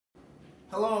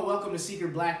Hello and welcome to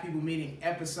Secret Black People Meeting,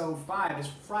 episode 5. It's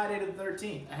Friday the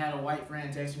 13th. I had a white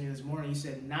friend text me this morning. He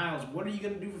said, Niles, what are you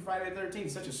going to do for Friday the 13th?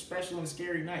 It's such a special and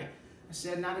scary night. I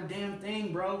said, not a damn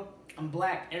thing, bro. I'm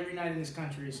black. Every night in this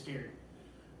country is scary.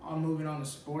 I'm moving on to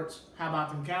sports. How about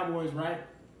them Cowboys, right?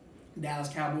 Dallas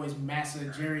Cowboys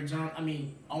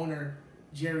owner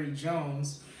Jerry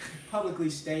Jones publicly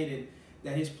stated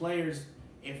that his players,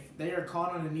 if they are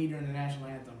caught on the knee during the national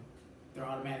anthem, they're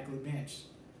automatically benched.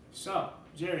 So,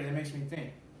 Jerry, that makes me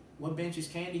think, what bench is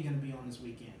Candy going to be on this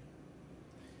weekend?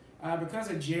 Because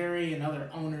of Jerry and other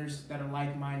owners that are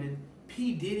like-minded,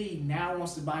 P. Diddy now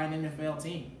wants to buy an NFL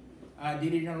team.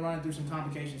 Diddy, you're going to run through some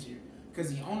complications here.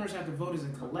 Because the owners have to vote as a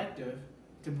collective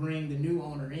to bring the new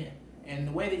owner in. And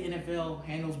the way the NFL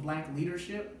handles black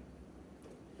leadership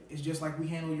is just like we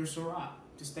handle your Ciroc.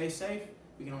 To stay safe,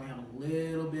 we can only have a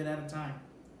little bit at a time.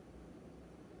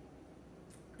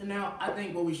 And now, I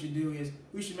think what we should do is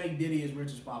we should make Diddy as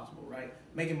rich as possible, right?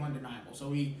 Make him undeniable.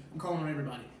 So I'm calling on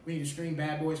everybody. We need to scream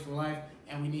Bad Boys for Life,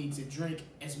 and we need to drink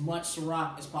as much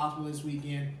Ciroc as possible this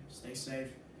weekend. Stay safe,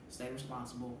 stay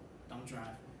responsible, don't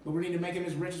drive. But we need to make him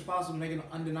as rich as possible, make him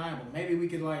undeniable. Maybe we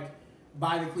could,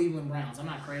 buy the Cleveland Browns. I'm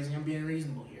not crazy. I'm being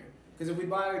reasonable here. Because if we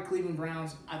buy the Cleveland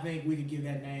Browns, I think we could give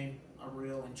that name a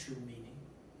real and true meaning.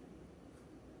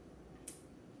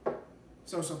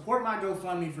 So support my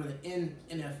GoFundMe for the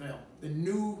NFL, the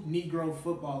new Negro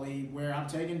Football League, where I'm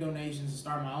taking donations to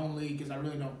start my own league because I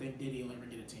really don't think Diddy will ever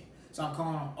get a team. So I'm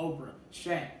calling on Oprah,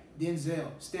 Shaq,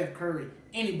 Denzel, Steph Curry,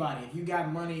 anybody. If you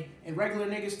got money, and regular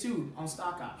niggas too, on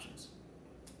stock options.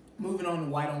 Moving on to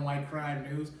white-on-white crime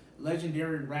news,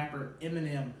 legendary rapper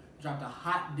Eminem dropped a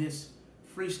hot diss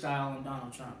freestyle on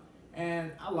Donald Trump.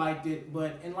 And I liked it,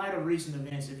 but in light of recent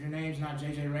events, if your name's not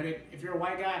JJ Redick, if you're a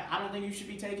white guy, I don't think you should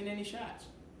be taking any shots.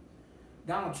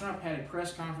 Donald Trump had a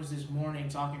press conference this morning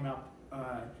talking about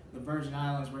the Virgin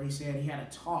Islands, where he said he had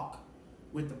a talk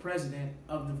with the president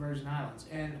of the Virgin Islands.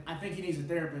 And I think he needs a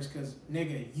therapist because,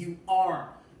 nigga, you are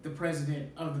the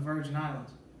president of the Virgin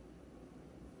Islands.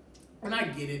 And I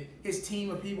get it. His team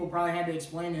of people probably had to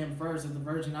explain to him first that the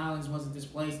Virgin Islands wasn't this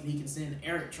place that he can send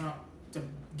Eric Trump to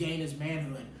gain his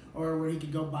manhood, or where he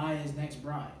could go buy his next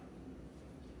bride.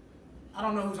 I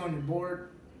don't know who's on your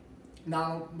board,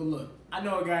 Donald, but look, I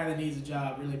know a guy that needs a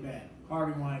job really bad,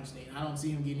 Harvey Weinstein. I don't see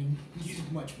him getting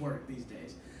much work these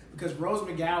days. Because Rose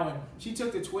McGowan, she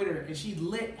took to Twitter and she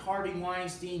lit Harvey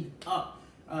Weinstein up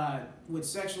with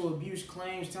sexual abuse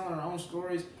claims, telling her own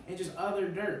stories, and just other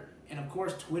dirt. And of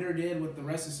course, Twitter did what the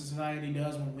rest of society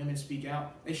does when women speak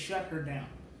out. They shut her down.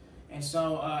 And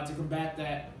so to combat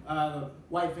that, the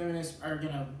white feminists are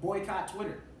going to boycott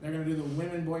Twitter. They're going to do the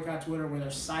women boycott Twitter, where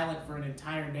they're silent for an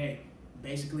entire day,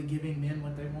 basically giving men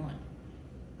what they want.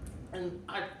 And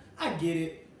I get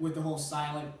it with the whole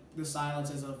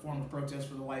silence as a form of protest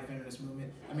for the white feminist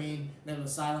movement. I mean, there was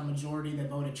a silent majority that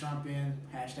voted Trump in,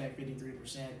 hashtag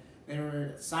 53%. They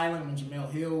were silent when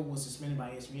Jamel Hill was suspended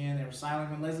by ESPN. They were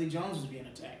silent when Leslie Jones was being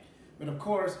attacked. But of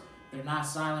course, they're not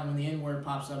silent when the N-word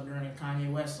pops up during a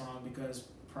Kanye West song, because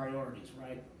priorities,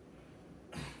 right?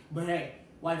 But hey,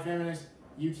 white feminists,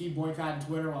 you keep boycotting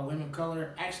Twitter while women of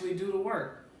color actually do the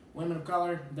work. Women of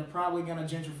color, they're probably going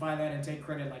to gentrify that and take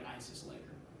credit like ISIS later.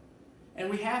 And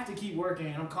we have to keep working,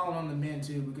 and I'm calling on the men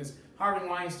too, because Harvey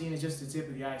Weinstein is just the tip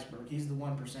of the iceberg. He's the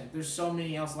 1%. There's so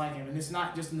many else like him, and it's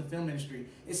not just in the film industry.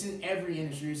 It's in every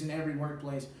industry. It's in every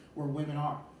workplace where women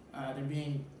are. They're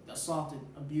being assaulted,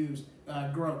 abused,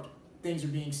 groped. Things are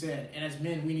being said, and as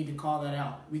men, we need to call that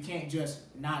out. We can't just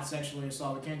not sexually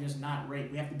assault. We can't just not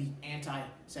rape. We have to be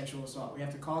anti-sexual assault. We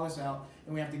have to call this out,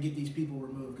 and we have to get these people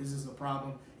removed, because this is a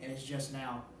problem, and it's just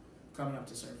now coming up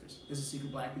to surface. This is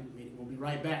Secret Black People Meeting. We'll be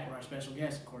right back with our special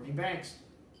guest, Courtney Banks.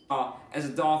 As a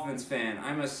Dolphins fan,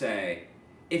 I must say,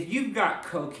 if you've got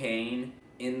cocaine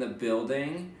in the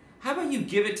building, how about you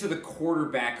give it to the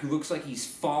quarterback who looks like he's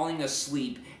falling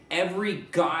asleep every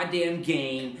goddamn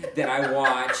game that I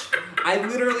watch? I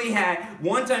literally had,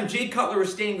 one time Jay Cutler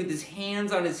was standing with his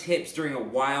hands on his hips during a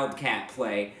Wildcat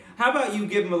play. How about you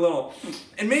give him a little,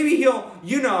 and maybe he'll,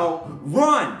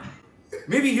 run.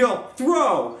 Maybe he'll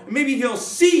throw. Maybe he'll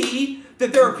see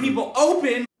that there are people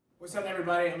open. What's up,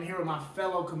 everybody? I'm here with my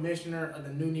fellow commissioner of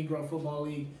the new Negro Football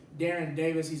League, Darren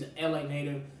Davis. He's an LA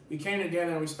native. We came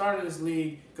together and we started this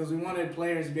league because we wanted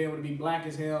players to be able to be black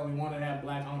as hell, and we wanted to have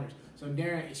black owners. So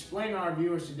Darren, explain to our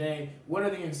viewers today, what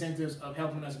are the incentives of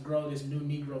helping us grow this new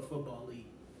Negro Football League?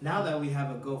 Now that we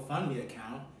have a GoFundMe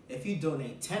account, if you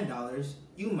donate $10,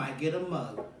 you might get a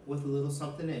mug with a little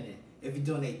something in it. If you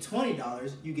donate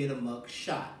 $20, you get a mug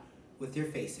shot with your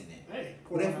face in it. Hey,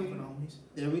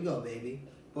 there we go, baby.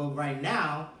 But right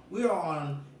now, we are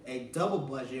on a double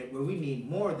budget where we need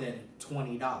more than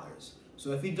 $20.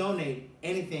 So if you donate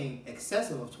anything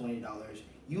excessive of $20,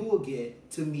 you will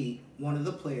get to meet one of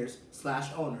the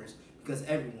players/owners because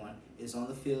everyone is on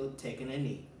the field taking a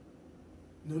knee.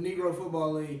 New Negro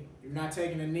Football League. You're not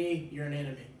taking a knee, you're an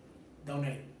enemy.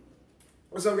 Donate.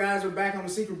 What's up, guys? We're back on the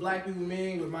Secret Black People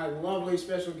Meeting with my lovely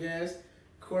special guest,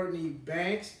 Courtney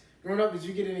Banks. Growing up, did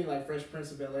you get any like Fresh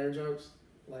Prince of Bel-Air jokes?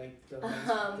 Like the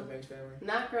Banks family?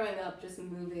 Not growing up, just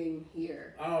moving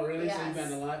here. Oh, really? Yes. So you've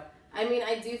gotten a lot? I mean,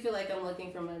 I do feel like I'm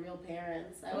looking for my real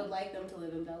parents. I would like them to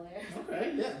live in Bel Air.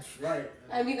 Okay, yeah, right.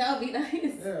 I mean, that would be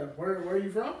nice. Yeah, where are you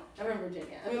from? I'm from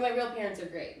Virginia. I mean, my real parents are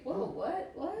great. Whoa,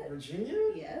 what? Virginia?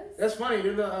 Yes. That's funny.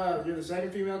 You're the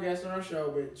second female guest on our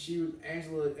show, but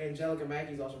Angelica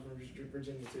Mackey's also from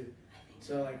Virginia too.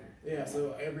 So like, yeah.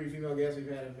 So every female guest we've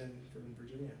had have been from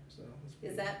Virginia. So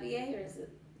is that VA or is it?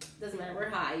 Doesn't matter. We're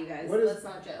high, you guys. Let's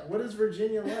not joke. What is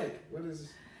Virginia like? What is?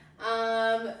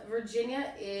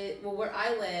 Virginia is where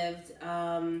I lived.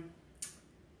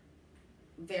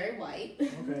 Very white.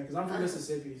 Okay, because I'm from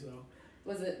Mississippi, so.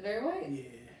 Was it very white? Yeah.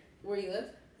 Where you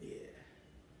lived? Yeah.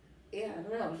 Yeah, I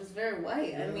don't know. It was just very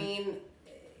white. Yeah. I mean,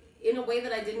 in a way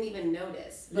that I didn't even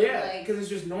notice. But yeah, because it's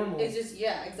just normal. It's just,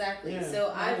 yeah, exactly. Yeah,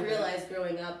 so I realized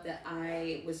growing up that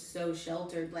I was so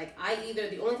sheltered. Like,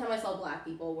 the only time I saw black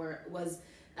people was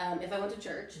if I went to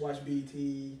church. Watch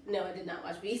BT. No, I did not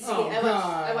watch BT. Oh,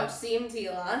 I watched CMT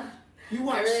a lot. You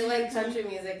watch I really CMT? like country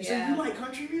music, yeah. So you like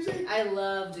country music? I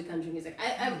loved country music.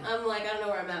 I'm like, I don't know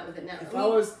where I'm at with it now. If I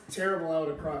was terrible, I would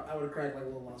have cracked like a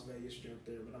little Las Vegas joke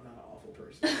there, but I'm not an awful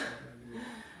person.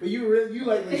 But you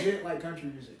like legit like country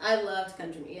music. I loved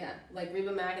country, yeah. Like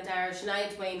Reba McEntire,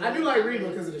 Shania Twain. I do like Reba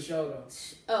because of the show, though.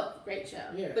 Oh, great show.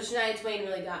 Yeah. But Shania Twain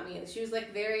really got me. And she was like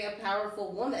a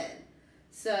powerful woman.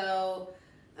 So,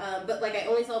 but like I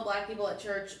only saw black people at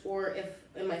church or if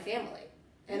in my family.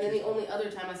 And then the only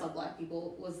other time I saw black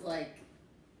people was like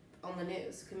on the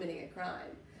news committing a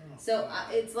crime. Oh, so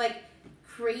it's like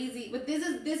crazy. But this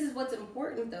is what's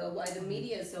important though. Why the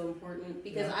media is so important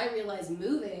because I realized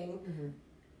moving. Mm-hmm.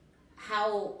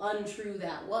 How untrue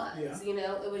that was. Yeah. You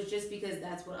know, it was just because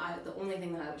that's the only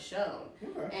thing that I was shown.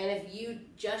 Okay. And if you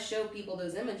just show people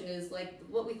those images, like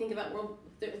what we think about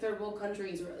third world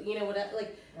countries, or you know what,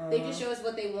 like they just show us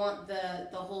what they want the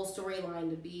whole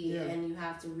storyline to be, and you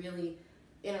have to really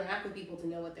interact with people to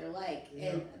know what they're like. Yeah.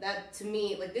 And that to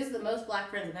me, like this is the most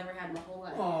black friends I've ever had in my whole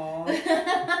life.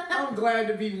 Aww. I'm glad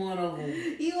to be one of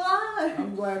them. You are.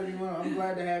 I'm glad to be one. I'm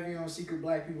glad to have you on Secret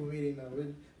Black People Meeting though.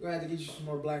 We're glad to get you some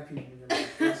more black people in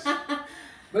your life.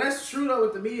 But that's true though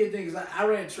with the media thing. Cause I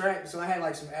ran track, so I had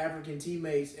like some African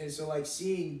teammates, and so like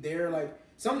seeing their like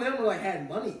some of them were like had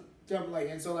money, like,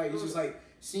 and so like it's just like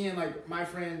seeing like my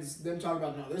friends them talk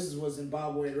about no, this is what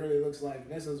Zimbabwe really looks like,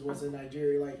 and this is what's in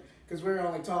Nigeria, like. Because we're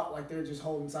only taught like they're just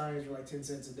holding signs for like 10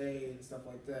 cents a day and stuff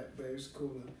like that. But it was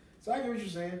cool. So I get what you're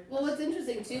saying. Well, what's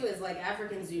interesting too is like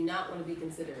Africans do not want to be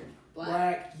considered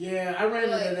black. Yeah, I ran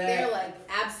into that. They're like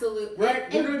absolute.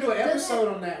 Right, we're gonna do an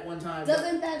episode on that one time.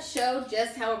 Doesn't that show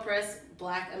just how oppressed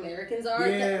Black Americans are?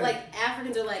 Yeah. Like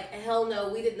Africans are like, hell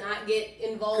no, we did not get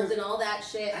involved in all that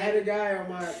shit. I had a guy on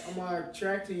my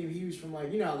track team. He was from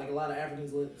like like a lot of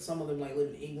Africans some of them like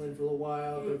lived in England for a little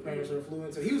while. Their parents are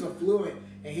affluent, so he was affluent,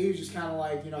 and he was just kind of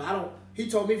like He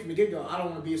told me from the get go, I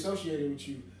don't want to be associated with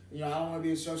you. I don't want to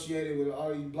be associated with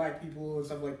all these black people and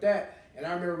stuff like that. And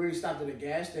I remember we stopped at a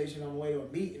gas station on the way to a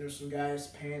meet, and there was some guys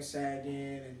pants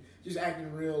sagging and just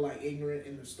acting real like ignorant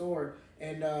in the store.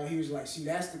 And he was like, see,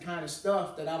 that's the kind of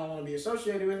stuff that I don't want to be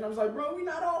associated with. And I was like, bro, we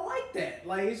not all like that.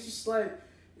 Like, it's just like,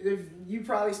 if you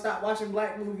probably stopped watching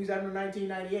black movies after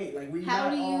 1998. Like, we How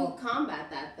not do you all...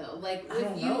 combat that, though? Like, I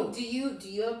don't know. do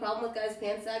you have a problem with guys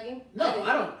pants sagging? No,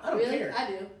 I don't really? care. I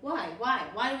do.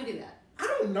 Why do we do that? I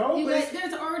don't know. You guys,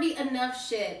 there's already enough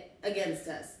shit against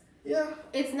us. Yeah.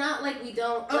 It's not like we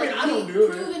don't. I mean, I don't do it.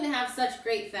 We've proven to have such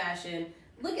great fashion.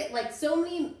 Look at like so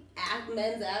many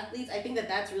men's athletes. I think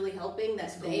that's really helping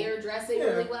that they are dressing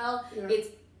really well. Yeah.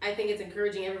 I think it's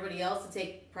encouraging everybody else to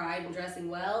take pride in dressing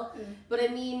well. Yeah. But I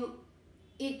mean,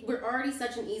 we're already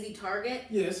such an easy target.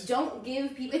 Yes. Don't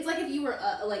give people. It's like if you were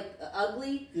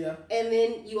ugly. Yeah. And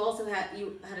then you also had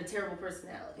a terrible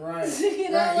personality. Right. You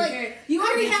know, right. like you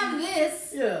already have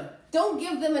this. Yeah. Don't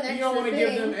give them an extra. You don't want to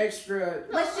give them extra.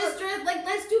 Let's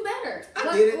let's do better.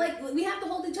 I get it. Like we have to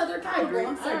hold each other accountable.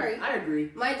 I'm sorry. I agree.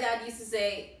 My dad used to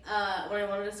say when I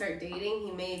wanted to start dating,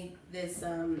 he made this.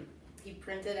 He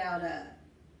printed out a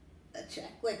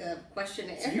check, like a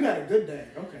questionnaire. So you had a good day.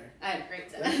 Okay. I had a great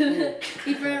day.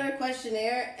 He printed out a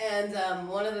questionnaire, and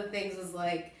one of the things was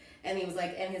like, and he was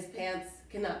like, and his pants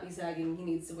cannot be sagging. He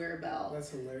needs to wear a belt.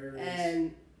 That's hilarious.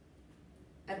 And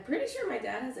I'm pretty sure my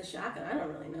dad has a shotgun. I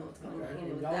don't really know what's going on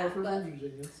with Y'all that. are from But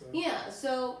Virginia, so. yeah,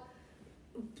 so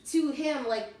to him,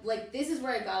 like this is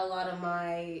where I got a lot of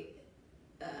my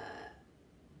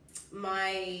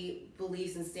my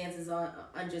beliefs and stances on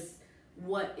just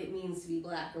what it means to be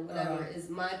black or whatever. Is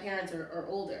my parents are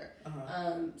older,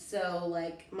 so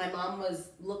like my mom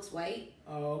looks white.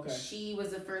 Oh, okay. She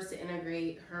was the first to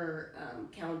integrate her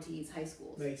county's high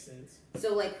schools. Makes sense.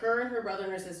 So like her and her brother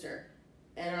and her sister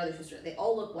and her other sister, they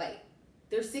all look white.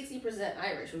 They're 60%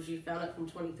 Irish, which you found out from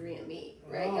 23andMe,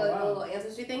 right? Oh, A little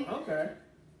ancestry thing. Okay.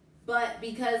 But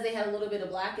because they had a little bit of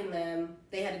black in them,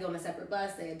 they had to go on a separate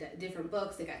bus. They had different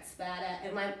books. They got spat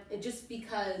at, and just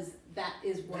because that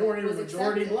is what They weren't was even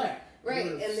majority accepted. black. Right,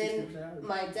 and then 60% Irish.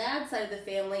 my dad's side of the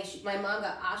family, my mom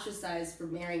got ostracized for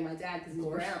marrying my dad because he's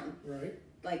brown. Right.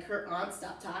 Like her aunt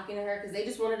stopped talking to her because they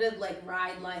just wanted to like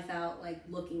ride life out like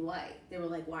looking white. They were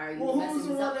like, "Why are you?" Well, who messing was the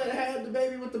this one up?" that had the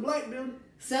baby with the black dude?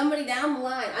 Somebody down the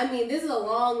line. I mean, this is a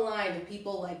long line of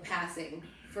people like passing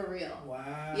for real.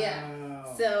 Wow.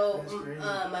 Yeah. So That's crazy.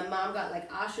 my mom got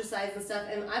like ostracized and stuff,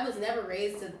 and I was never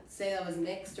raised to say I was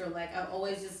mixed or like I've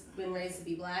always just been raised to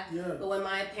be black. Yeah. But when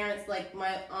my parents, like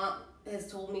my aunt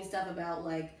has told me stuff about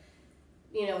like,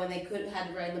 you know, when they had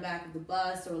to ride in the back of the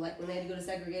bus or like when they had to go to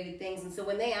segregated things, and so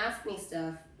when they ask me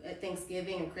stuff at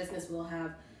Thanksgiving or Christmas, we'll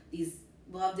have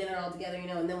dinner all together, you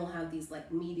know, and then we'll have these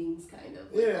like meetings kind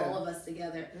of, like all of us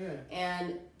together. Yeah.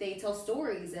 And they tell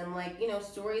stories and like, you know,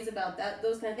 stories about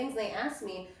those kind of things. And they ask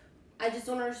me, I just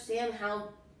don't understand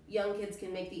how young kids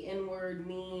can make the N-word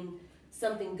mean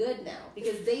something good now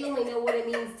because they only know what it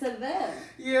means to them.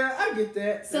 Yeah, I get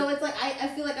that. So it's like, I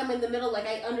feel like I'm in the middle, like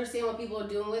I understand what people are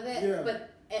doing with it, but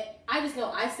I just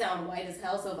know I sound white as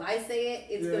hell, so if I say it,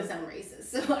 it's going to sound racist.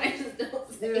 So I just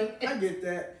don't say it. I get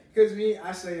that. Because me,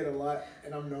 I say it a lot,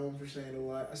 and I'm known for saying it a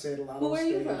lot. I say it a lot on Where are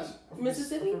stage. you from?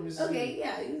 Mississippi? I'm from Mississippi. Okay,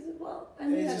 yeah. I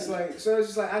And knew it's that. just like, so it's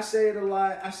just like, I say it a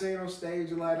lot. I say it on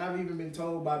stage a lot. And I've even been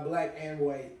told by black and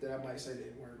white that I might say the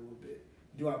N-word a little bit.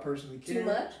 Do I personally care? Too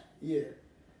much? Yeah.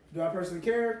 Do I personally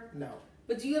care? No.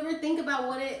 But do you ever think about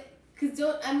what it... Because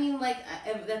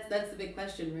that's the big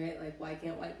question, right? Like, why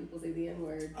can't white people say the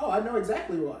N-word? Oh, I know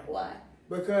exactly why. Why?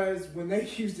 Because when they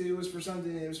used it, it was for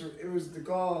something, it was to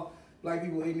call black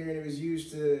people ignorant. It was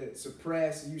used to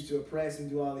suppress, used to oppress and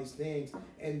do all these things.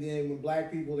 And then when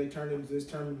black people, they turned into this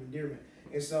term of endearment.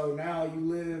 And so now you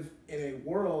live in a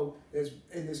world that's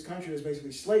in this country that's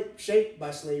basically shaped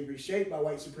by slavery, shaped by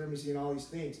white supremacy and all these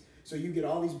things. So you get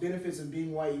all these benefits of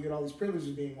being white, you get all these privileges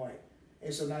of being white.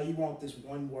 And so now you want this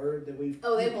one word that we've...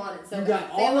 Oh, they want it so you bad.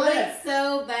 got all of that. They want it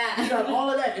so bad. You got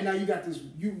all of that, and now you got this,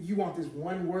 you want this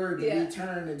one word to be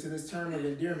turned into this term of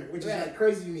endearment, which is like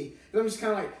crazy to me. But I'm just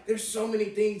kind of like, there's so many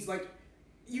things like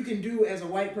you can do as a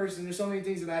white person. There's so many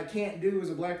things that I can't do as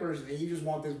a black person, and you just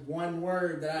want this one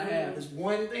word that I have, this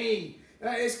one thing.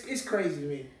 It's crazy to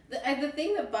me. The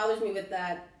thing that bothers me with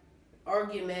that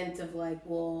argument of like,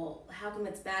 well, how come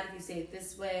it's bad if you say it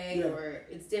this way, or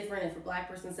it's different if a black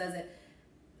person says it?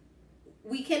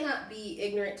 We cannot be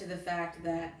ignorant to the fact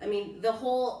that, I mean, the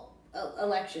whole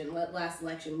last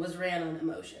election was ran on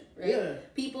emotion, right? Yeah.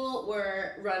 People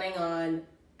were running on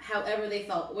however they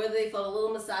felt, whether they felt a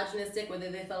little misogynistic, whether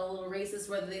they felt a little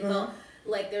racist, whether they felt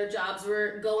like their jobs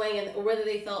were going, or whether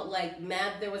they felt like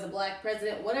mad there was a black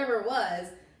president, whatever it was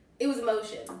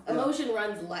emotion. Yeah. Emotion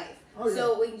runs life. Oh, yeah.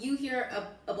 So when you hear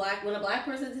when a black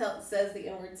person says the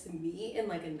N-word to me in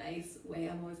like a nice way,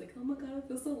 I'm always like, oh my God, I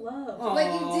feel so loved. Aww.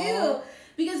 Like you do,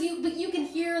 because you can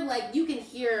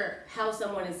hear how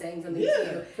someone is saying something to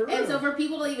you, for real. And so for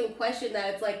people to even question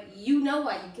that, it's like, you know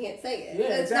why you can't say it.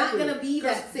 Yeah, it's not gonna be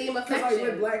that same affection. Because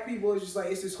like with black people, it's just like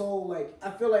it's this whole like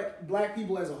I feel like black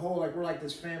people as a whole, like we're like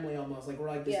this family almost, like we're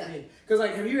like this thing. Because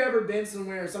like, have you ever been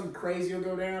somewhere something crazy will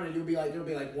go down and there'll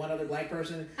be like one other black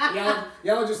person,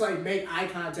 y'all just like make eye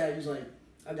contact. He's like,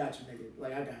 I got you, nigga.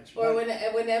 Like, I got you. Or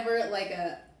whenever, like,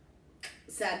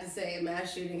 sad to say, a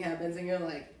mass shooting happens and you're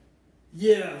like...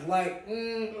 Yeah, like,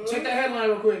 check that headline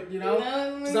real quick, you know?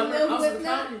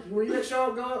 Were you at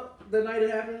show go up the night it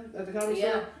happened at the comedy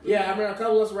show? Yeah, I remember a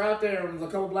couple of us were out there and a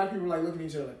couple of black people were like looking at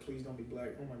each other like, please don't be black.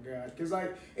 Oh my God. Because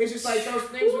like, it's just like those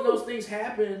things, when those things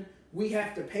happen, we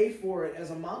have to pay for it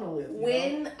as a monolith.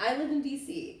 When I lived in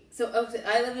D.C., so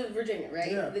I live in Virginia,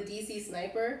 right? Yeah. The D.C.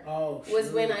 sniper was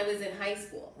when I was in high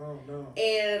school. Oh, no.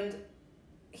 And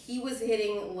he was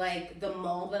hitting, like, the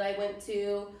mall that I went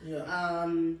to. Yeah.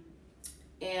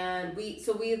 And we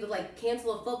had to, like,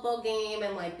 cancel a football game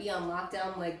and, like, be on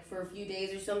lockdown, like, for a few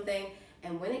days or something.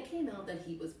 And when it came out that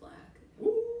he was black.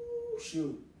 Ooh,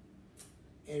 shoot.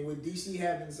 And with D.C.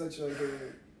 having such, like,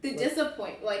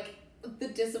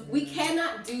 we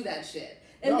cannot do that shit.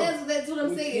 And No, that's what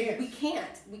I'm saying.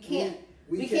 can't. We can't.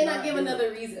 We cannot cannot give do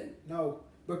another it. reason. No,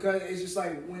 because it's just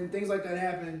like when things like that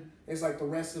happen, it's like the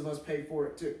rest of us pay for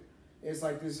it too. It's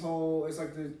like this whole. It's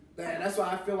like that's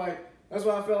why I feel like. That's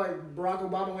why I feel like Barack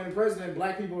Obama winning president,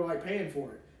 black people are like paying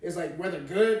for it. It's like whether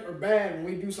good or bad, when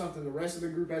we do something, the rest of the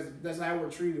group has. That's how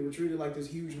we're treated. We're treated like this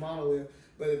huge monolith.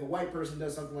 But if a white person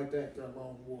does something like that, they're a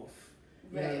lone wolf.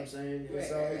 You know what I'm saying? Right,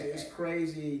 So it's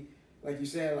crazy. Like you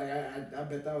said, like I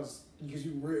bet that was because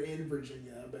you were in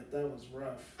Virginia. I bet that was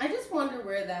rough. I just wonder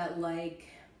where that like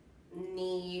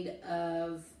need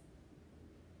of.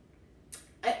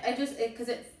 I just because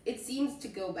it seems to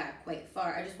go back quite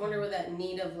far. I just wonder where that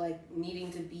need of like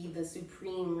needing to be the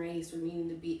supreme race or needing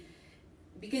to be,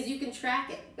 because you can track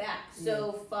it back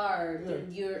so far through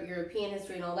your European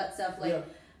history and all that stuff. Like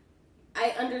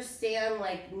I understand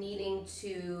like needing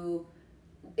to,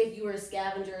 if you were a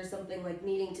scavenger or something, like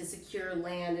needing to secure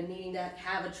land and needing to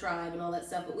have a tribe and all that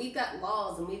stuff. But we've got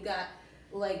laws and we've got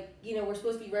like, you know, we're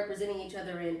supposed to be representing each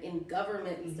other in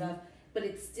government and stuff. But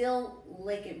it's still,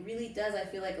 like, it really does, I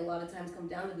feel like, a lot of times come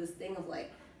down to this thing of, like,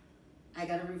 I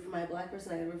gotta root for my black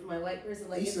person, I gotta root for my white person.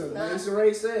 Like, Issa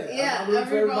Rae said. Yeah, I'm rooting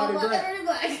for everybody black.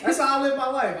 black. That's how I live my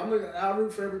life. I'll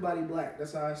root for everybody black.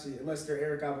 That's how I see it. Unless they're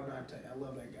Eric Abernathy. I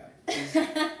love that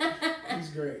guy. He's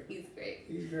great. He's great.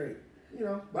 He's great. You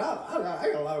know, but I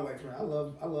got a lot of white friends. I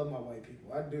love my white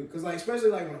people. I do. Because, like, especially,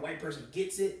 like, when a white person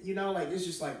gets it, you know, like, it's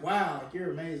just like, wow, like,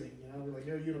 you're amazing. You know, like,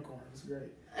 you're a unicorn. It's great.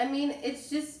 I mean, it's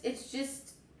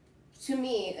just to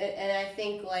me, and I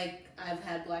think like I've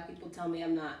had black people tell me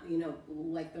I'm not, you know,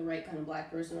 like the right kind of black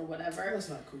person or whatever. That's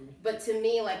not cool. But to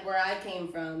me, like where I came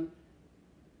from,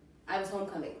 I was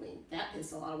homecoming queen. That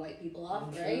pissed a lot of white people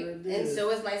off, right? Sure, and so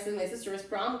was my sister was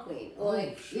prom queen.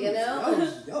 Like, you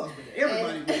know? Y'all was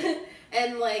everybody.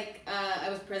 And like, I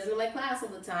was president of my class all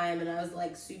the time, and I was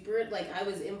like super, like I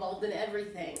was involved in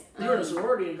everything. You were in a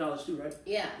sorority in college too, right?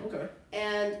 Yeah. Okay.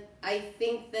 And I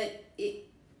think that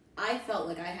I felt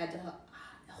like I had to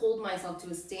hold myself to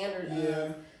a standard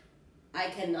of I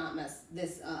cannot mess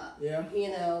this up. Yeah. You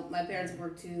know, my parents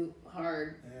worked too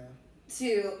hard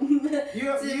to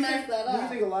mess that up. Do you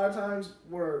think a lot of times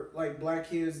where like black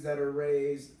kids that are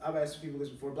raised, I've asked people this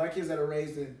before, black kids that are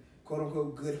raised in quote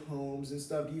unquote good homes and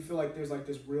stuff, do you feel like there's like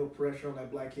this real pressure on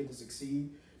that black kid to succeed?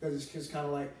 Because it's just kind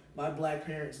of like my black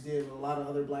parents did what a lot of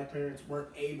other black parents weren't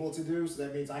able to do, so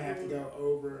that means I have to go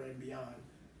over and beyond.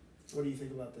 What do you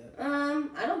think about that?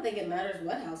 I don't think it matters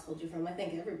what household you're from. I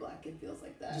think every black kid feels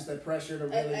like that. Just that pressure to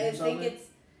really do something? I think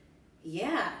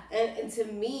it's, and to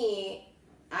me,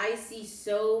 I see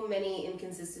so many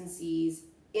inconsistencies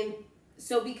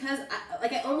because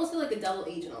I almost feel like a double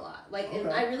agent a lot. Like, and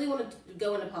I really wanted to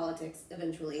go into politics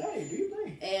eventually. Hey, do you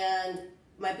think? And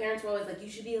my parents were always like, you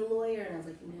should be a lawyer. And I was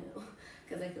like, no.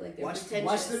 Because I feel like they're pretentious.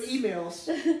 Watch them emails.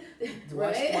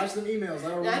 Right? Watch them emails.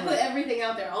 I put everything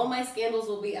out there. All my scandals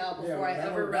will be out before I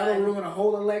ever run. That'll ruin a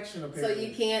whole election, apparently. So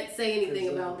you can't say anything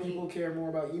about me. People care more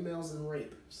about emails than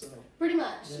rape. So pretty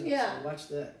much, yeah. So watch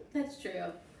that. That's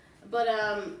true. But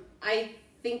I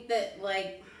think that,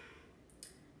 like,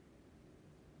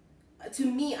 to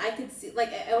me, I could see,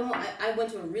 like, I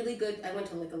went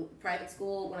to like a private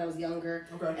school when I was younger.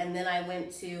 Okay. And then I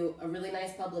went to a really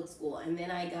nice public school. And then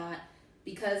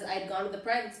because I'd gone to the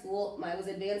private school, I was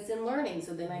advanced in learning.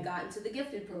 So then I got into the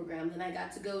gifted program. Then I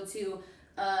got to go to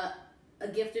a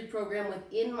gifted program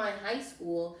within my high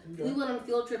school. Okay. We went on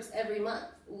field trips every month.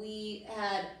 We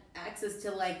had access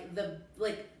to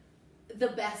the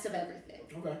best of everything.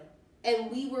 Okay.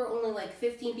 And we were only like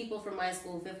 15 people from my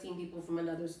school, 15 people from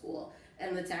another school.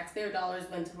 And the taxpayer dollars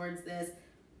went towards this.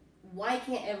 Why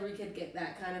can't every kid get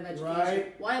that kind of education?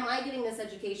 Right. Why am I getting this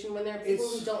education when there are people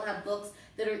who don't have books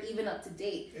that are even up to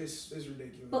date? It's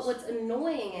ridiculous. But what's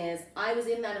annoying is I was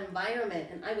in that environment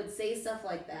and I would say stuff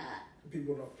like that.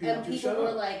 People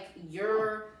were like,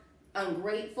 you're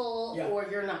ungrateful or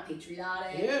you're not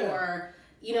patriotic or...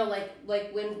 You know, like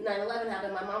when 9/11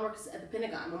 happened, my mom works at the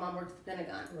Pentagon.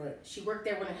 Right. She worked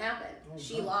there when it happened.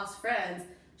 She lost friends.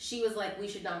 She was like, we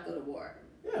should not go to war.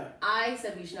 Yeah. I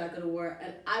said we should not go to war,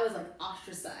 and I was like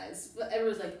ostracized. But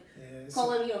everyone was like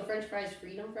calling, French fries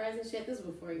freedom fries and shit. This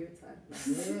was before your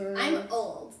time. I'm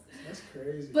old. That's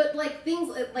crazy. But like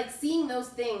things, like seeing those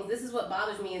things, this is what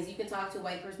bothers me is you can talk to a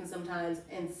white person sometimes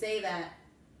and say that,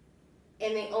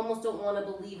 and they almost don't want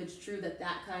to believe it's true that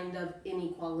kind of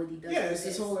inequality does exist. Yeah, it's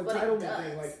this whole entitlement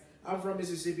thing. Like, I'm from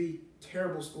Mississippi,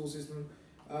 terrible school system.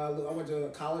 I went to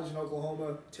college in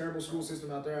Oklahoma, terrible school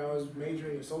system out there. I was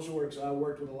majoring in social work, so I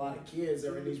worked with a lot of kids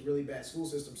that were in these really bad school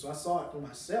systems. So I saw it for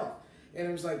myself. And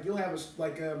it was like, you'll have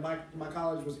my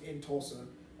college was in Tulsa.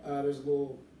 There's a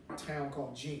little town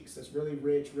called Jinx that's really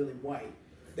rich, really white.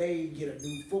 they get a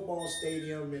new football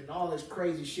stadium and all this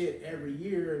crazy shit every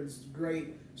year. And it's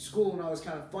great school and all this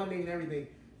kind of funding and everything.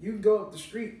 You can go up the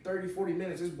street 30, 40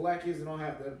 minutes. There's black kids that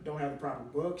don't have the proper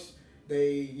books.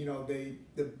 The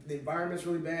environment's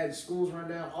really bad. The schools run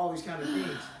down. All these kind of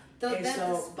things. That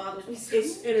bothers me so much.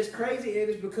 It's crazy. It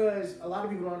is because a lot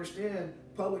of people don't understand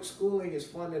public schooling is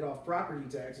funded off property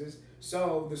taxes.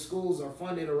 So the schools are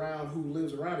funded around who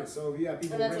lives around it. So if you have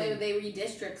people, and that's why they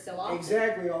redistrict so often.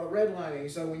 Exactly, all the redlining.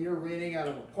 So when you're renting out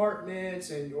of apartments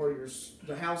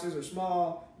the houses are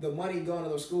small, the money going to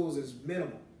those schools is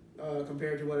minimal.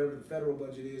 Compared to whatever the federal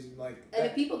budget is, and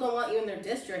if people don't want you in their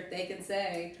district, they can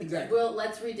say, exactly. Well,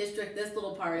 let's redistrict this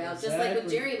little part out, just like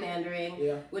with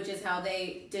gerrymandering, which is how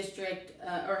they district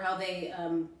or how they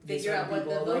figure out what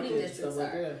the voting districts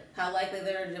are, how likely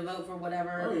they're to vote for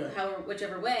whatever,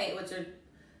 whichever way, which are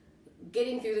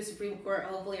getting through the Supreme Court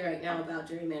hopefully right now about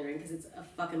gerrymandering because it's a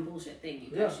fucking bullshit thing.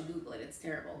 You guys should Google it; it's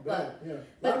terrible. But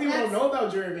a lot of people don't know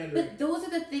about gerrymandering. But those are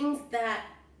the things that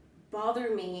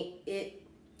bother me.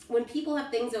 When people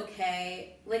have things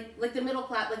okay, like the middle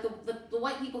class, like the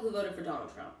white people who voted for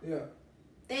Donald Trump. Yeah.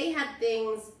 They had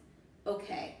things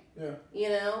okay. Yeah. You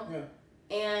know?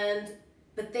 Yeah.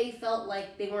 But they felt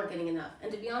like they weren't getting enough.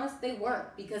 And to be honest, they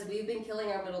weren't, because we've been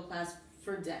killing our middle class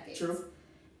for decades. True.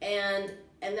 And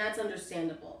that's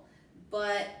understandable.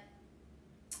 But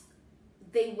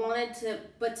they wanted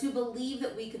to believe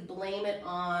that we could blame it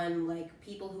on like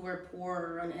people who are poor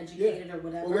or uneducated or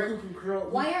whatever.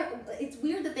 It's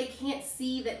weird that they can't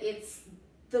see that it's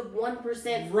the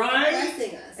 1%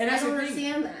 oppressing us. And I don't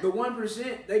understand that. The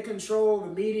 1%, they control the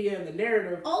media and the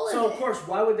narrative. Of course,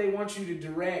 why would they want you to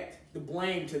direct the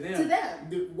blame to them?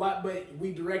 But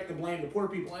we direct the blame to poor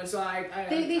people. And so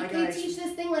they teach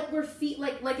this thing like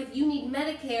like if you need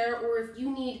Medicare or if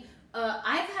you need.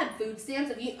 I've had food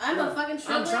stamps. I'm a fucking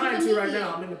struggling. I'm trying to right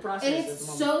now. I'm in the process. And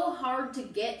it's so hard to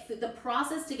get the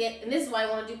process to get. And this is why I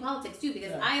want to do politics too,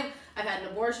 because I've had an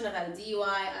abortion. I've had a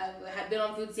DUI. I've been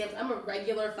on food stamps. I'm a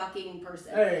regular fucking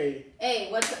person. Hey,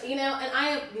 what's and I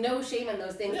have no shame in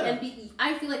those things. Yeah. And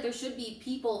I feel like there should be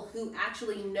people who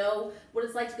actually know what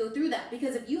it's like to go through that.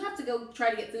 Because if you have to go try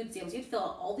to get food stamps, you have to fill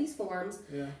out all these forms.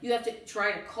 Yeah. You have to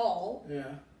try to call. Yeah.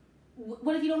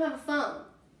 What if you don't have a phone?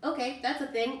 Okay, that's a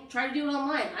thing. Try to do it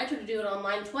online. I tried to do it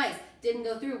online twice. Didn't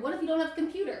go through. What if you don't have a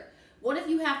computer? What if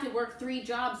you have to work 3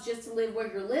 jobs just to live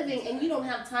where you're living and you don't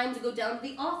have time to go down to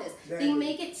the office? They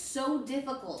make it so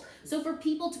difficult. So for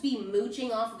people to be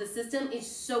mooching off of the system is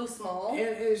so small. And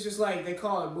it's just like they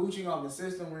call it mooching off the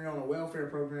system when you're on a welfare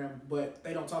program, but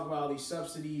they don't talk about all these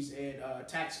subsidies and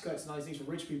tax cuts and all these things for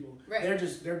rich people. Right.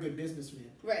 They're good businessmen.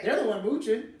 Right. They're the one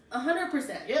mooching.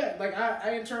 100%. Yeah, like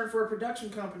I interned for a production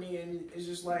company, and it's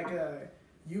just like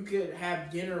you could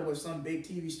have dinner with some big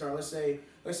TV star. Let's say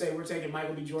we're taking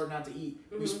Michael B. Jordan out to eat.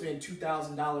 We spend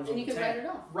 $2,000 on and you can write it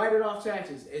off. Write it off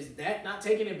taxes. Is that not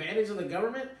taking advantage of the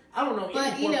government? I don't know.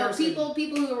 But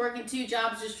people who are working 2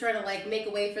 jobs just trying to like make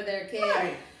a way for their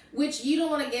kid, which you don't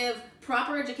want to give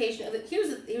proper education.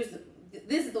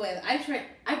 This is the way that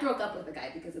I broke up with a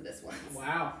guy because of this once.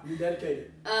 Wow, you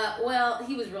dedicated. Well,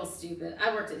 he was real stupid.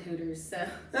 I worked at Hooters, so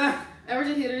I worked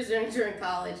at Hooters during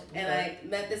college, and I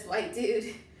met this white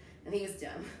dude, and he was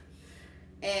dumb.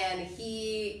 And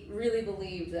he really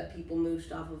believed that people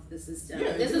mooched off of the system.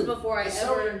 Yeah, this was before I ever. It's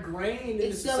so ingrained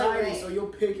in society, so you'll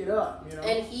pick it up, you know.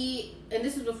 And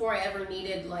this was before I ever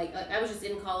needed I was just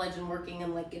in college and working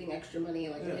and like getting extra money.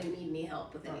 I didn't need any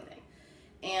help with anything.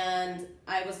 And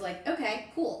I was like, okay,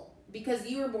 cool. Because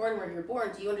you were born where you're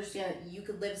born, do you understand that you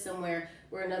could live somewhere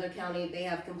where another county, they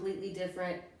have completely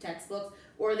different textbooks,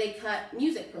 or they cut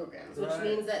music programs, which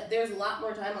means that there's a lot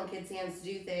more time on kids' hands to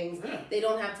do things. Yeah. They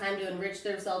don't have time to enrich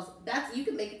themselves. You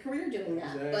can make a career doing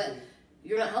that. Exactly. But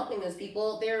you're not helping those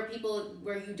people. There are people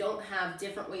where you don't have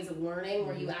different ways of learning,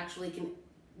 where you actually can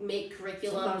make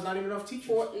curriculum. Sometimes not even enough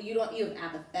teachers. You have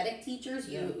apathetic teachers.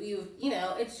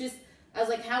 It's just, I was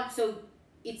like,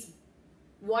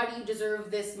 why do you deserve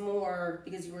this more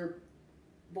because you were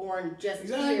born just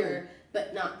here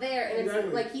but not there? And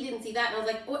it's like he didn't see that, and I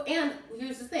was like, and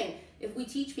here's the thing: if we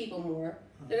teach people more,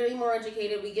 they're gonna be more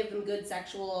educated. We give them good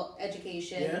sexual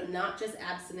education, not just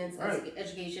abstinence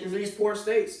education. Because these poor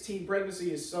states, teen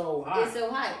pregnancy is so high. It's so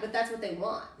high, but that's what they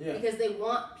want because they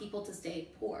want people to stay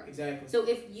poor. Exactly. So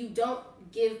if you don't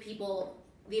give people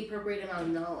the appropriate amount of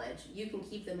knowledge, you can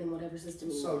keep them in whatever system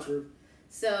you want. So true.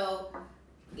 So.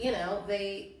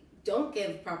 They don't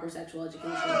give proper sexual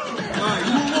education. You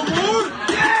want more?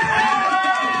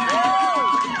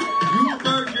 You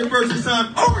earned your versus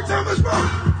time. Overtime, let's go!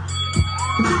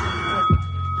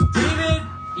 David,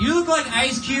 you look like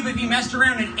Ice Cube if he messed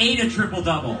around and ate a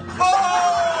triple-double.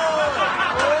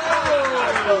 Oh!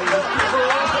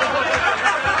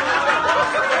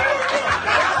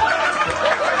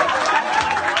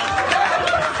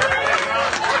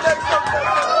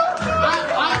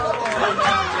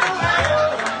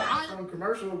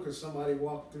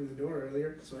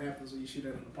 happens when you shoot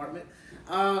at an apartment.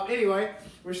 Anyway,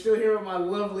 we're still here with my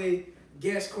lovely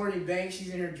guest, Courtney Banks. She's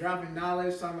in here dropping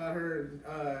knowledge, talking about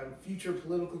her future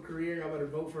political career. Y'all better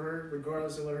vote for her,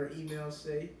 regardless of what her emails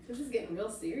say. This is getting real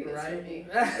serious for me.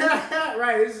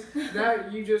 Right. Now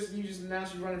you just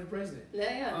announced you're running for president.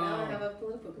 Yeah. Now I have a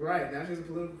political career. Right. Now she has a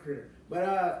political career.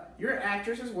 But you're an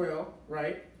actress as well,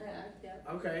 right? Yeah.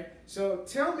 Okay. So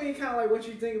tell me kind of like what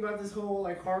you think about this whole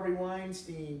like Harvey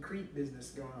Weinstein creep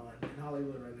business going on in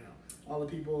Hollywood right now. All the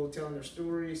people telling their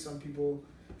stories. Some people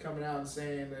coming out and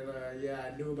saying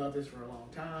that, I knew about this for a long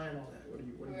time, all that. What do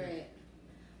you think?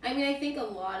 I mean, I think a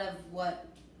lot of what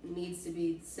needs to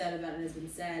be said about it has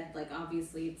been said. Like,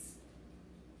 obviously, it's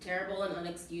terrible and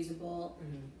unexcusable,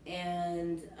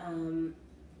 and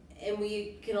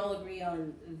we can all agree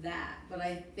on that. But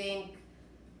I think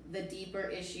the deeper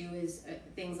issue is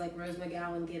things like Rose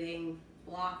McGowan getting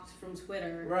blocked from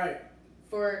Twitter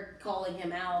for calling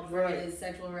him out for his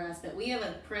sexual harassment. We have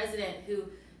a president who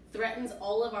threatens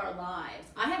all of our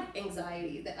lives. I have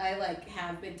anxiety that I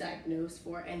have been diagnosed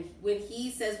for, and when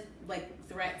he says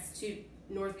threats to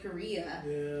North Korea,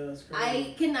 that's crazy.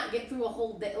 I cannot get through a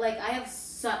whole day. I have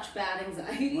such bad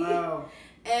anxiety. Wow.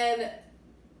 And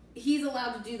he's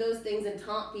allowed to do those things and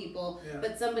taunt people,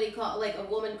 but somebody a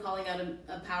woman calling out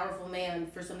a powerful man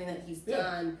for something that he's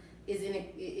done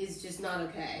is just not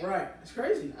okay. Right. It's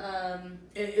crazy. And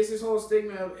it's this whole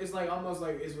stigma. It's almost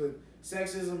like it's with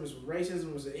sexism, it's with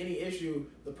racism, it's with any issue.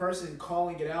 The person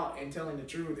calling it out and telling the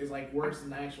truth is worse than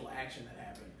the actual action that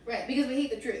happened. Right, because we hate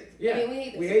the truth. Yeah, I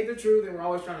mean, we hate the truth, and we're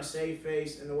always trying to save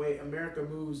face in the way America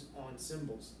moves on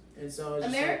symbols. And so it's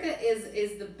America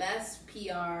is the best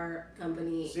PR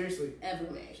company ever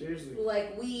made. Seriously.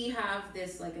 We have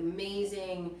this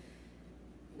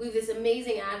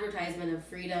amazing advertisement of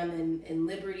freedom and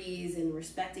liberties and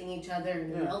respecting each other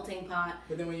and a melting pot.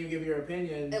 But then when you give your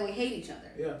opinion, and we hate each other.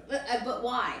 Yeah. But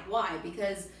why? Why?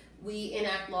 Because we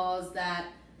enact laws that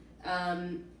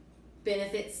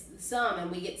benefits some,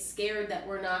 and we get scared that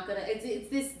we're not gonna. It's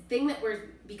this thing that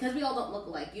because we all don't look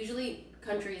alike. Usually,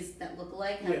 countries that look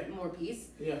alike have more peace.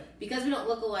 Yeah. Because we don't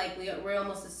look alike,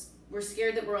 we're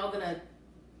scared that we're all gonna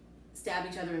stab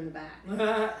each other in the back.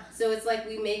 So it's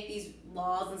we make these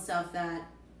laws and stuff that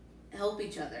help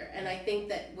each other. And I think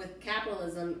that with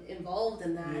capitalism involved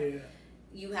in that,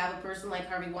 you have a person like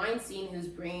Harvey Weinstein who's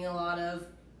bringing a lot of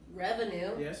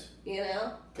revenue. Yes.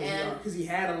 Because he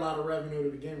had a lot of revenue to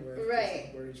begin with.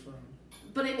 Right. Where he's from.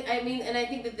 But I mean, and I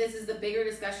think that this is the bigger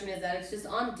discussion is that it's just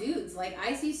on dudes.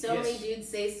 I see so many dudes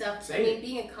say stuff.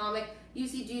 Being a comic, you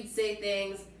see dudes say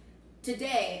things.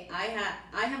 Today, I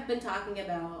have been talking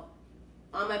about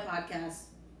on my podcast,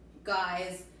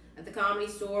 guys at the Comedy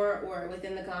Store or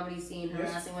within the comedy scene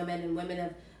harassing women, and women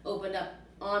have opened up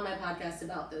on my podcast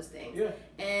about those things. Yeah.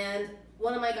 And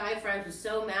one of my guy friends was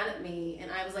so mad at me,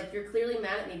 and I was like, you're clearly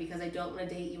mad at me because I don't want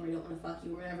to date you or I don't want to fuck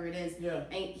you or whatever it is. Yeah.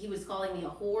 And he was calling me a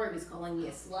whore, he was calling me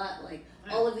a slut,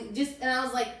 all of it. And I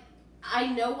was like, I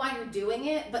know why you're doing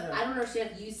it, but I don't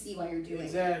understand if you see why you're doing it.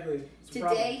 Exactly.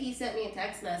 Today, he sent me a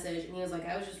text message, and he was like,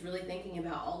 I was just really thinking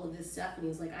about all of this stuff, and he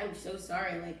was like, I'm so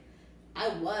sorry, I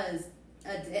was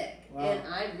a dick, and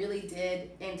I really did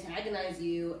antagonize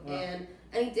you, and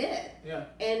he did. Yeah.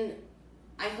 And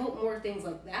I hope more things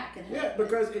like that can happen. Yeah,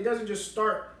 because it doesn't just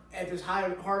start at this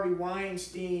Harvey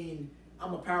Weinstein,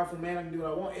 I'm a powerful man, I can do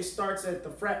what I want. It starts at the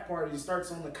frat parties. It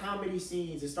starts on the comedy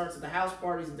scenes. It starts at the house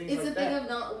parties and things like that. It's a thing of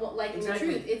not liking the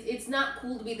truth. It's not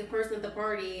cool to be the person at the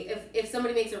party. If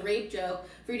somebody makes a rape joke,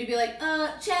 for you to be like,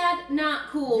 Chad,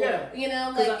 not cool. Yeah.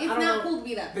 It's not cool to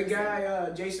be that person. The guy,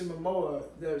 Jason Momoa,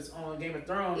 that's on Game of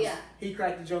Thrones, he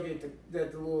cracked the joke at the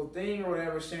little thing or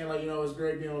whatever, saying it's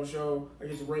great being on the show. I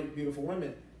get to rape beautiful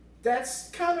women. That's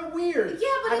kind of weird. Yeah,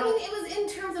 but I mean, it was in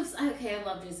terms of... Okay, I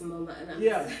love Jason Momoa. And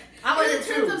I like it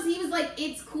too. In terms of, he was like,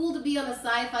 it's cool to be on a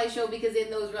sci-fi show because in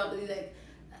those realms,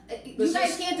 you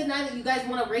guys can't deny that you guys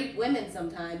want to rape women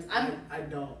sometimes. I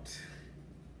don't.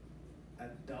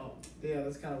 Yeah,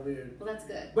 that's kind of weird. Well, that's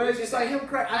good. But it's just like him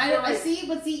I see,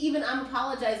 even I'm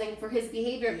apologizing for his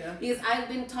behavior because I've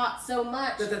been taught so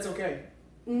much... That's okay.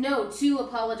 No, to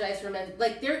apologize for men.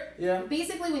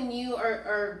 Basically, when you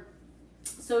are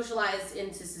socialized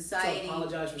into society, so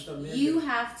apologize for stuff you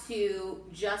have to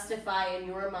justify in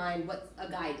your mind what a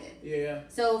guy did. Yeah.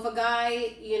 So if a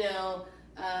guy,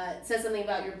 says something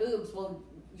about your boobs, well,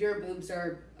 your boobs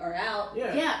are out.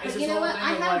 Yeah. But you know what?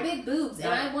 I have big boobs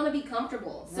and I want to be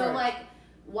comfortable. So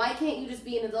why can't you just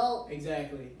be an adult?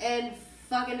 Exactly. And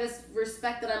fucking just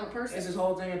respect that I'm a person. It's this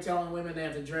whole thing of telling women they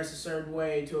have to dress a certain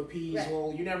way to appease. Right.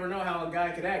 Well, you never know how a guy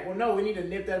could act. Well, no, we need to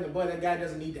nip that in the bud. That guy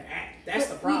doesn't need to act. That's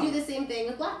the problem. We do the same thing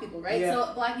with black people, right? Yeah.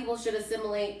 So black people should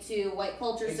assimilate to white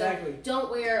culture. Exactly. So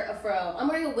don't wear a fro. I'm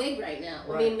wearing a wig right now.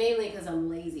 Right. I mean, mainly because I'm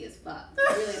lazy as fuck.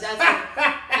 Really, that's what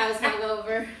I was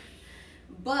hungover.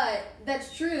 But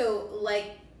that's true.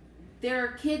 Like, there are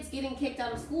kids getting kicked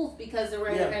out of schools because they're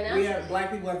wearing their hair naturally.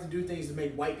 Black people have to do things to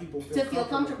make white people feel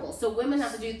comfortable. So women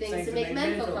have to do things to make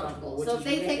men feel comfortable. So if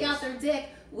they take out their dick,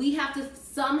 we have to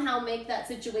somehow make that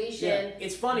situation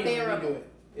it's funny bearable. when we do it.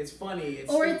 It's funny.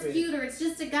 It's or stupid. it's cute, or it's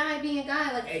just a guy being a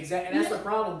guy. Like exactly, and that's the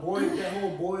problem. Boys, that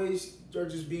whole boys are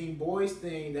just being boys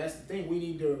thing. That's the thing. We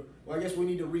need to. Well, I guess we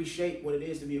need to reshape what it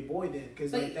is to be a boy then,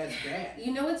 because like that's bad.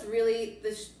 You know what's really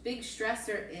the big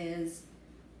stressor is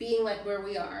being like where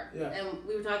we are. Yeah. And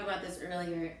we were talking about this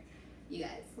earlier. You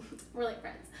guys, we're like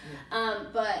friends. Yeah.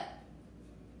 But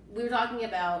we were talking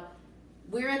about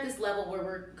we're at this level where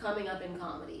we're coming up in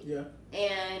comedy. Yeah.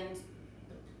 And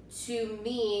to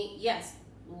me, yes,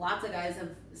 lots of guys have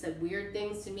said weird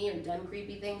things to me or done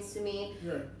creepy things to me.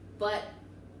 Yeah. But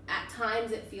at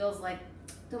times it feels like,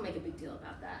 don't make a big deal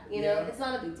about that. You know, it's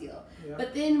not a big deal. Yeah.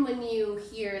 But then when you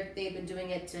hear they've been doing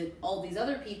it to all these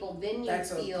other people, then you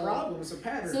that's feel... a problem. It's a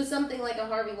pattern. So something like a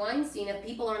Harvey Weinstein, if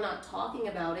people are not talking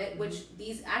about it, which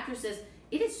these actresses...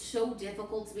 It is so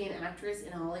difficult to be an actress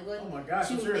in Hollywood. Oh my gosh,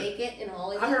 to make it in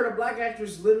Hollywood. I heard a black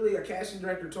actress, literally a casting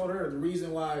director told her the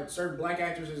reason why certain black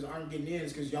actresses aren't getting in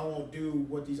is because y'all won't do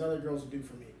what these other girls will do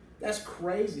for me. That's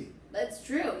crazy. That's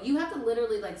true. You have to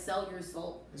literally like sell your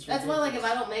soul. That's why, like, if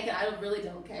I don't make it, I really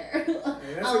don't care.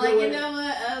 I'm like, you know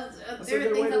what? There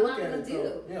are things I'm not gonna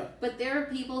do. Yeah. But there are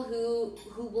people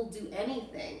who will do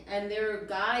anything, and there are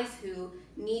guys who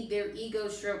need their ego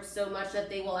stroked so much that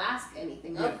they will ask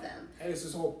anything of them. And it's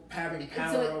this whole having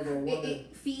power so over a woman.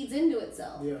 It feeds into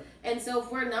itself. Yeah. And so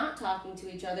if we're not talking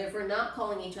to each other, if we're not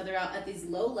calling each other out at these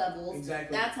low levels,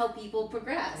 that's how people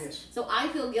progress. Yes. So I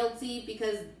feel guilty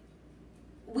because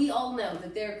we all know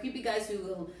that there are creepy guys who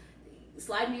will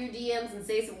slide into your DMs and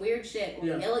say some weird shit or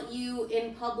yell at you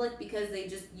in public because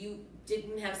you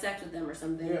didn't have sex with them or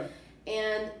something. Yeah.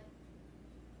 And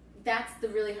that's the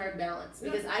really hard balance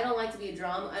because I don't like to be a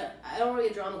drama. I don't want to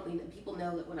be a drama queen. And people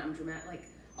know that when I'm dramatic, like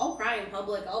I'll cry in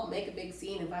public. I'll make a big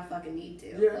scene if I fucking need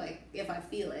to. Yeah. Like if I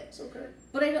feel it. It's okay.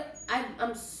 But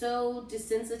I'm so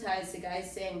desensitized to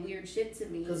guys saying weird shit to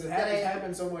me because it hasn't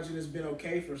happened so much and it's been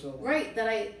okay for so long. Right. That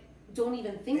I don't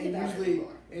even think about it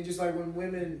anymore. And just like when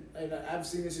women, and I've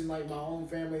seen this in like my own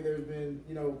family. There's been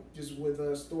just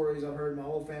with stories I've heard in my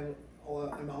whole family,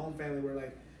 in my own family where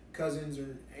like cousins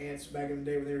or aunts back in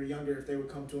the day when they were younger, if they would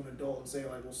come to an adult and say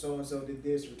like, well, so and so did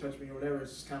this or touched me or whatever,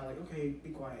 it's just kind of like, okay, be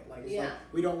quiet. Like it's like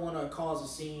we don't want to cause a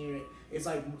scene. It's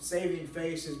like saving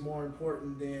face is more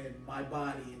important than my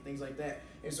body and things like that.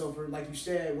 And so for like you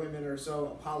said, women are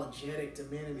so apologetic to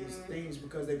men in these things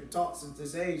because they've been taught since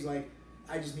this age. Like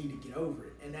I just need to get over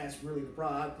it, and that's really the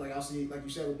problem. Like I'll see, like you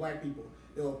said, with black people,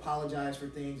 they'll apologize for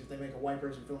things if they make a white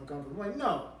person feel uncomfortable. I'm like,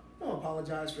 no. Don't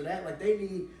apologize for that. Like they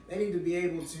need to be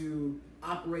able to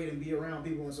operate and be around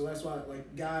people, and so that's why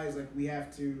like guys, like we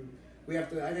have to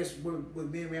I guess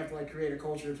with men we have to like create a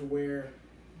culture to where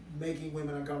making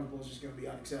women uncomfortable is just going to be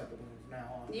unacceptable from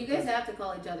now on. You guys have to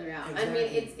call each other out. Exactly. I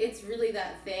mean, it's really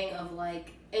that thing of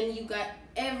like, and you got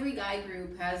every guy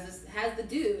group has the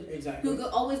dude who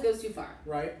always goes too far.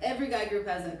 Right. Every guy group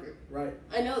has that group. Right.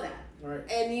 I know that. Right.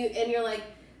 And you're like.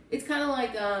 It's kind of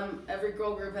like every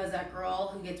girl group has that girl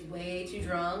who gets way too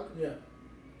drunk. Yeah.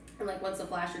 And like wants to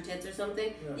flash her tits or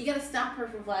something. Yeah. You gotta stop her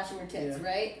from flashing her tits,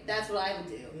 right? That's what I would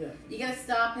do. Yeah. You gotta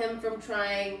stop him from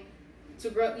trying to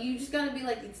grow. You just gotta be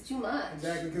like, it's too much.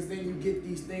 Exactly, because then you get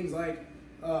these things like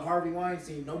Harvey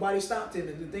Weinstein. Nobody stopped him,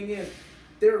 and the thing is,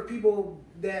 there are people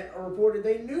that are reported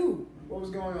they knew what was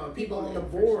going on. People on the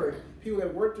board, people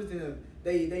that worked with him.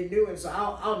 They knew it, so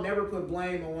I'll never put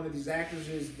blame on one of these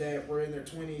actresses that were in their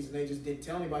 20s and they just didn't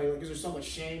tell anybody because there's so much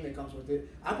shame that comes with it.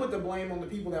 I put the blame on the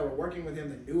people that were working with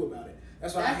him that knew about it.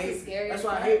 That's why I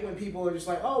hate when people are just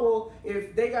like, oh well,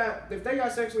 if they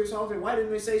got sexually assaulted, why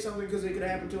didn't they say something because it could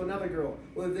happen to another girl?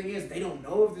 Well, the thing is, they don't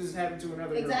know if this has happened to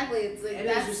another girl. Exactly, it's like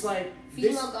it's just like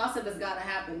female gossip has got to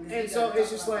happen. And so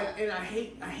it's just like, and I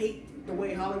hate the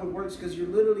way Hollywood works because you're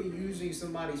literally using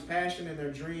somebody's passion and their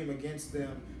dream against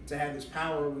them to have this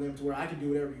power over them to where I can do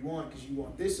whatever you want because you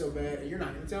want this so bad and you're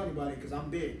not going to tell anybody because I'm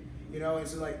big, and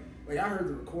so like I heard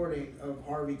the recording of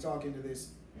Harvey talking to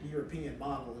this European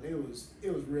model and it was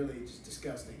really just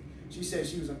disgusting. She said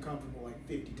she was uncomfortable like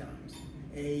 50 times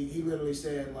and he literally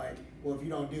said like, well, if you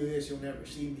don't do this you'll never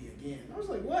see me again. I was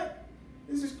like, what?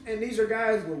 And these are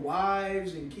guys with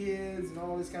wives and kids and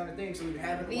all this kind of thing. So you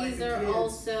have These are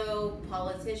also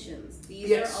politicians.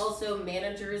 These are also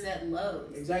managers at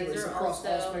Lowe's. Exactly. These it's are across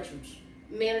all also spectrums.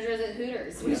 managers at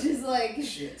Hooters, which is like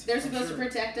they're supposed to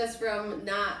protect us from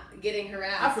not getting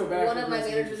harassed. I feel bad. One of my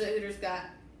managers at Hooters got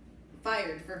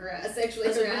fired for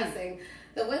sexually harassing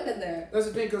the women there. That's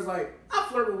the thing, because like I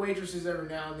flirt with waitresses every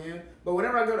now and then, but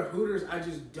whenever I go to Hooters, I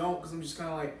just don't, because I'm just kind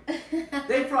of like,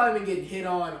 they've probably been getting hit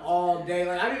on all day.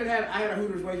 Like I had a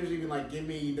Hooters waitress even like give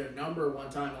me their number one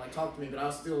time and like talk to me, but I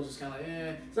was still just kind of like,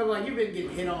 eh. So I'm like, you've been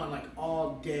getting hit on like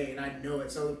all day, and I know it.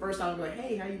 So the first time I'd be like,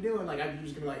 hey, how you doing? Like I'm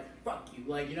just gonna be like, fuck you,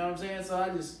 like, you know what I'm saying? So I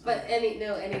just. But any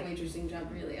waitressing job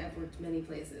really, I've worked many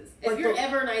places. If you're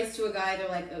ever nice to a guy, they're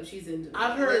like, oh, she's into me.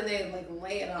 I've heard. And then they like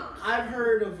lay it on. I've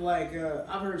heard of like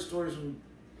I've heard stories from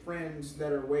friends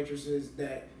that are waitresses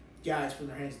that guys put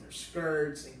their hands in their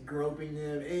skirts and groping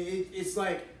them. It's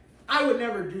like I would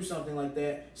never do something like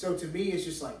that. So to me, it's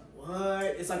just like what?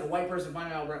 It's like a white person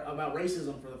finding out about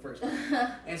racism for the first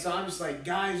time. And so I'm just like,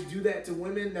 guys do that to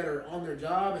women that are on their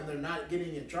job and they're not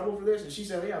getting in trouble for this. And she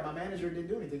said, yeah, my manager didn't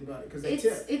do anything about it because they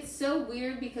tip. It's so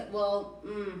weird because,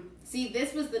 see,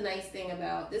 this is the nice thing, and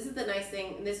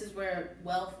this is where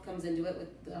wealth comes into it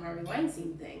with the Harvey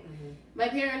Weinstein thing. Mm-hmm. My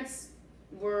parents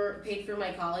were paid for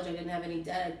my college. I didn't have any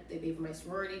debt. They paid for my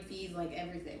sorority fees, like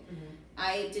everything. Mm-hmm.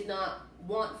 I did not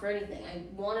want for anything. I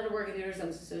wanted to work at Hooters. I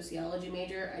was a sociology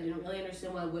major. I didn't really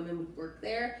understand why women would work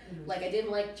there. Mm-hmm. Like, I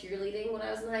didn't like cheerleading when I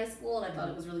was in high school, and I thought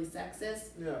it was really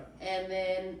sexist. Yeah. And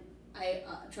then I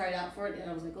tried out for it, and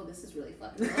I was like, oh, this is really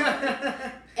fucking fun.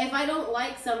 If I don't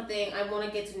like something, I want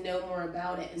to get to know more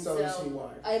about it. And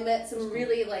so I met some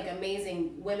really, like,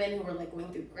 amazing women who were, like,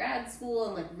 going through grad school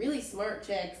and, like, really smart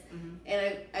chicks. Mm-hmm.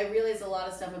 And I realized a lot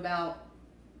of stuff about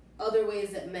other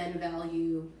ways that men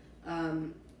value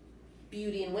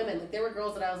beauty in women. Like, there were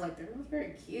girls that I was like, they're not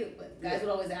very cute, but guys would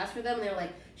always ask for them, and they were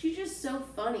like, she's just so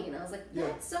funny. And I was like,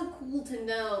 that's so cool to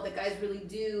know that guys really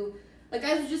do. Like,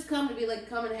 guys would just come to be like,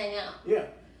 come and hang out. Yeah.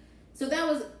 So that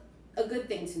was a good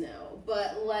thing to know.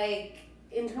 But, like,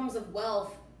 in terms of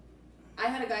wealth, I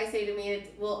had a guy say to me,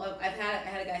 I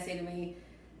had a guy say to me,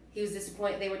 he was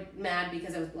disappointed. They were mad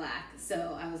because I was black.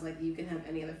 So I was like, you can have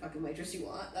any other fucking waitress you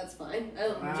want. That's fine. I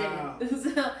live in Virginia.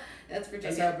 So that's Virginia.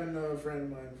 That's happened to a friend of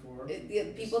mine before.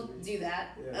 People do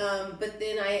that. Yeah. But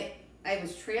then I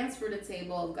was transferred a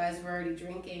table of guys who were already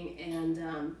drinking, and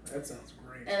that sounds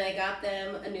great. And I got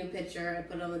them a new pitcher. I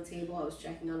put it on the table. I was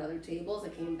checking on other tables. I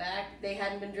came back. They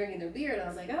hadn't been drinking their beer, and I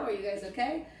was like, "Oh, are you guys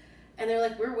okay?" And they're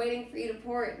like, "We're waiting for you to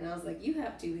pour it." And I was like, "You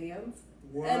have 2 hands."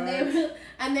 What?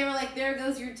 And they were like, "There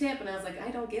goes your tip." And I was like,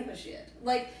 "I don't give a shit."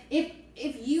 Like if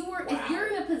you're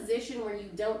in a position where you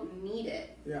don't need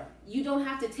it, you don't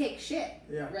have to take shit,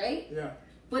 right? Yeah.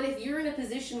 But if you're in a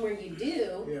position where you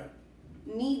do,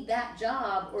 need that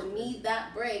job or need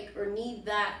that break or need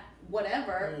that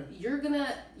whatever, you're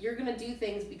gonna do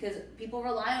things because people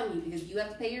rely on you, because you have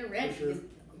to pay your rent. Sure. Because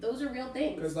those are real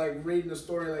things. Because like reading the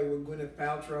story like with Gwyneth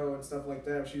Paltrow and stuff like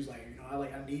that, she was like,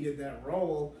 I needed that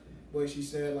role, but she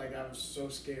said like I was so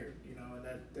scared, and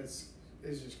that's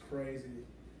just crazy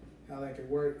how that could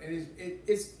work. And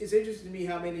it's interesting to me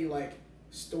how many like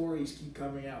stories keep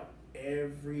coming out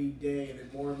every day, and then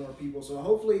more and more people. So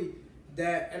hopefully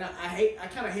that, and I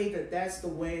kind of hate that that's the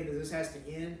way that this has to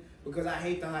end, because I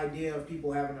hate the idea of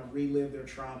people having to relive their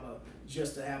trauma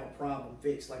just to have a problem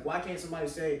fixed. Like, why can't somebody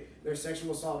say there's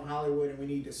sexual assault in Hollywood and we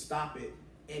need to stop it,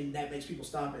 and that makes people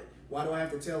stop it? Why do I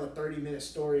have to tell a 30-minute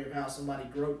story of how somebody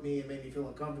groped me and made me feel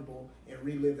uncomfortable and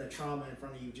relive that trauma in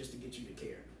front of you just to get you to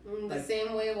care? The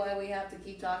same way why we have to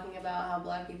keep talking about how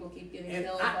black people keep getting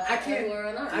killed by people who are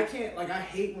unarmed. I can't, like, I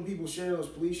hate when people share those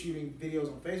police shooting videos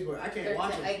on Facebook. I can't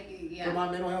watch them for my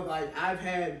mental health. Like, I've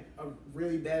had a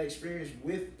really bad experience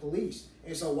with police.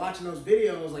 And so watching those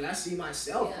videos, like, I see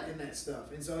myself in that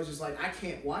stuff. And so it's just like, I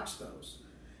can't watch those.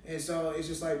 And so it's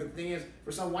just like, the thing is,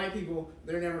 for some white people,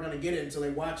 they're never going to get it until they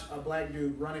watch a black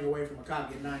dude running away from a cop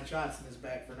get 9 shots in his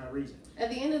back for no reason. At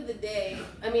the end of the day,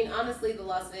 I mean, honestly, the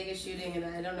Las Vegas shooting, and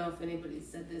I don't know if anybody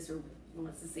said this or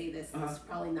wants to say this, and it's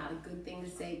probably not a good thing to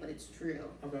say, but it's true.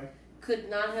 Okay.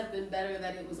 Could not have been better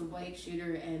that it was a white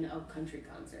shooter and a country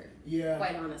concert. Yeah.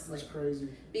 Quite honestly. That's crazy.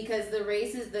 Because the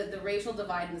racial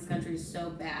divide in this country is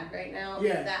so bad right now.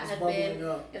 Yeah. If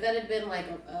that had been like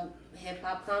a hip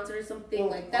hop concert or something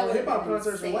like that. Well, hip hop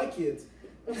concerts are white kids.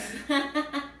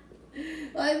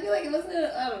 Well, I feel like it wasn't.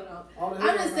 I don't know.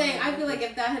 I'm just saying. I feel like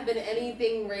if that had been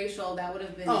anything racial, that would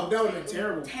have been. Oh, that would have been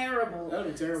terrible. Terrible. That would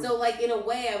have been terrible. So, like, in a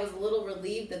way, I was a little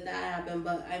relieved that happened.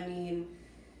 But I mean,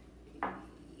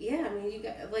 yeah. I mean, you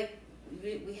got like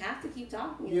we have to keep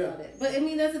talking about it. But I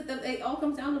mean, it all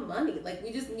comes down to money. Like,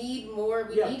 we just need more.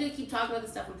 We need to keep talking about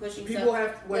this stuff and pushing people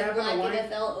stuff. What happened black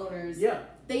to NFL owners. Yeah.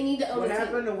 They need to own What it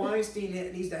happened too. to Weinstein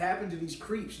needs to happen to these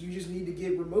creeps. You just need to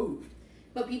get removed.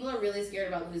 But people are really scared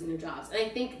about losing their jobs. And I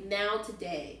think now,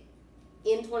 today,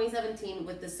 in 2017,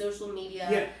 with the social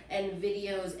media and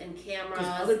videos and cameras.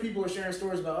 Because other people are sharing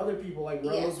stories about other people, like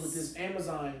Rose with this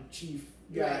Amazon chief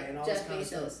guy and all Jeff this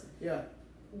kind Bezos. of stuff. Yeah.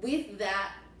 With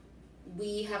that,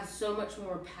 we have so much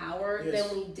more power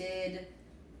than we did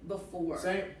before.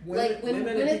 Same. Like when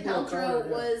Gwyneth Paltrow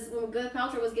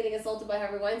was getting assaulted by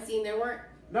Harvey Weinstein, there weren't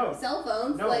cell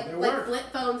phones, like flip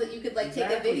phones that you could take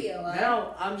a video of.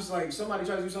 Now I'm just like, somebody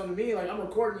tries to do something to me, like I'm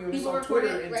recording you and it's on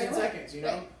Twitter in 10 seconds, you know?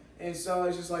 Right. And so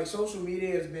it's just like social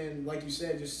media has been, like you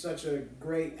said, just such a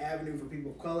great avenue for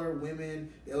people of color,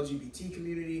 women, the LGBT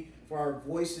community, for our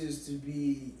voices to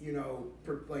be,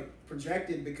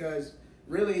 projected, because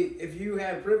really, if you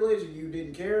had privilege and you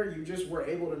didn't care, you just were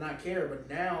able to not care. But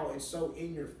now it's so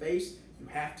in your face, you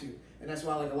have to. And that's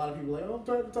why, like, a lot of people are like, oh, I'm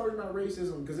tired of talking about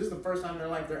racism, because this is the first time in their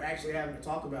life they're actually having to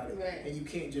talk about it. Right. And you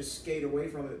can't just skate away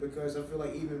from it, because I feel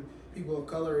like even people of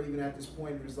color, even at this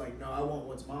point, are just like, no, I want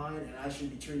what's mine, and I should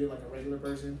be treated like a regular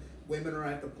person. Women are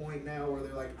at the point now where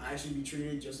they're like, I should be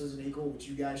treated just as an equal, which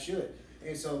you guys should.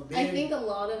 And so I think a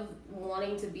lot of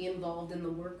wanting to be involved in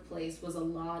the workplace was a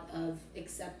lot of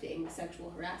accepting sexual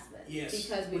harassment. Yes.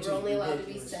 Because we were only allowed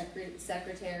to be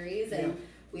secretaries, and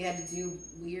we had to do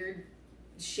weird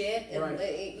shit, and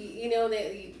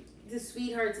the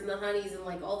sweethearts and the honeys and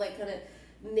like all that kind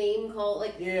of name call.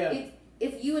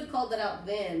 If you had called that out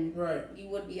then, you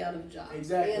would be out of a job.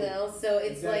 Exactly. So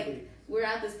it's like we're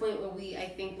at this point where I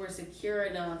think we're secure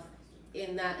enough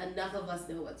in that enough of us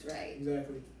know what's right.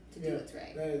 Exactly. To do what's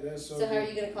right. That's so how are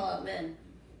you going to call out men?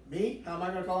 Me? How am I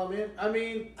going to call out men? I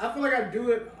mean, I feel like I do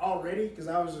it already, because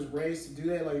I was just raised to do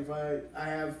that. Like, if I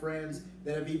have friends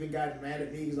that have even gotten mad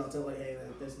at me because I'll tell, like, hey,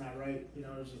 that's not right. You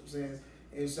know what I'm saying?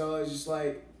 And so it's just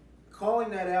like calling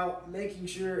that out, making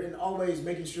sure, and always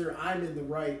making sure I'm in the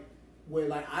right way.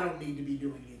 Like, I don't need to be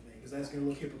doing anything, because that's going to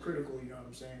look hypocritical, you know what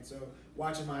I'm saying? So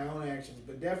watching my own actions.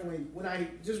 But definitely,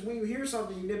 when you hear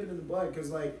something, you nip it in the bud,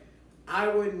 because, like, I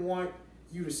wouldn't want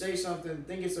you to say something,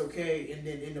 think it's okay, and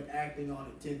then end up acting on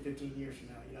it 10, 15 years from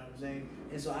now, you know what I'm saying?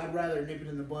 And so I'd rather nip it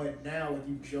in the bud now with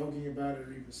you joking about it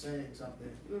or even saying something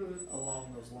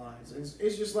along those lines.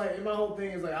 It's just like, and my whole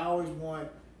thing is like, I always want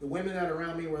the women that are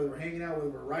around me, whether we're hanging out, whether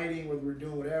we're writing, whether we're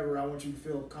doing whatever, I want you to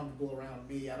feel comfortable around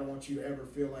me. I don't want you to ever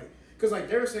feel like, because like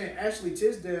they were saying, Ashley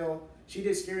Tisdale, she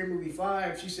did Scary Movie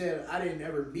 5, she said, I didn't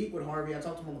ever meet with Harvey, I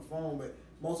talked to him on the phone, but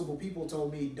multiple people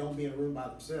told me don't be in a room by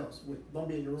themselves. Don't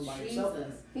be in your room by yourself.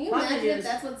 Can you imagine if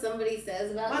that's what somebody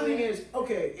says about you? My thing is,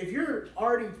 okay, if you're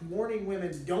already warning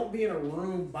women, don't be in a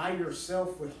room by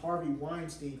yourself with Harvey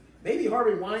Weinstein. Maybe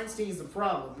Harvey Weinstein's the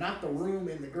problem, not the room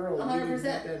and the girl. 100%.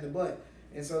 That in the butt.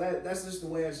 And so that's just the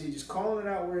way I see it. Just calling it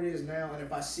out where it is now, and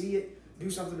if I see it, do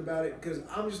something about it. Because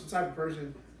I'm just the type of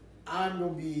person, I'm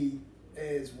gonna be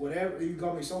as whatever you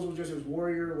call me, social justice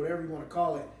warrior, whatever you want to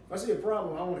call it. If I see a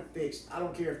problem, I want it fixed. I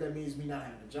don't care if that means me not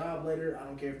having a job later. I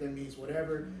don't care if that means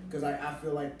whatever, because I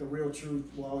feel like the real truth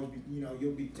will always be,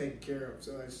 you'll be taken care of.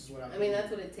 So that's just what I mean,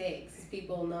 that's what it takes. Is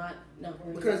people not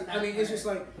worrying. Because I mean, it's just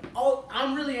like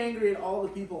I'm really angry at all the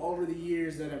people over the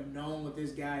years that have known what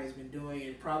this guy has been doing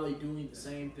and probably doing the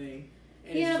same thing.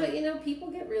 And yeah, but people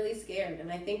get really scared,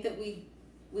 and I think that we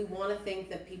want to think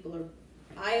that people are.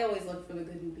 I always look for the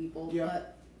good in people,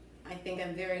 but I think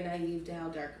I'm very naive to how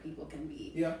dark people can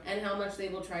be, and how much they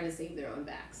will try to save their own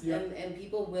backs, and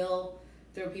people will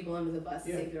throw people under the bus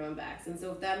to save their own backs, and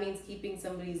so if that means keeping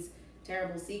somebody's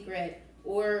terrible secret,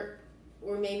 or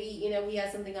maybe he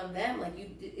has something on them,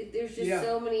 there's just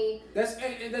so many. That's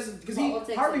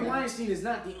because Harvey Weinstein is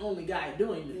not the only guy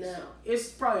doing this. No, it's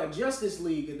probably a Justice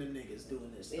League of them niggas doing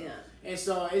this stuff. Yeah. And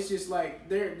so it's just like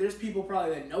there's people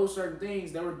probably that know certain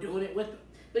things that were doing it with them.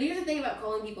 But here's the thing about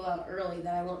calling people out early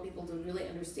that I want people to really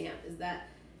understand is that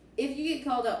if you get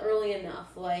called out early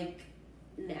enough, like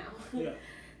now,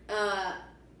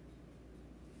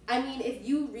 I mean, if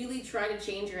you really try to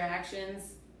change your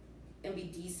actions and be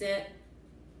decent,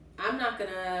 I'm not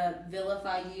gonna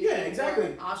vilify you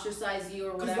or ostracize you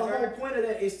or whatever. Because the whole point of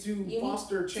that is to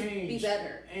foster change, be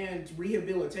better, and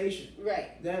rehabilitation.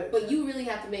 Right. But you really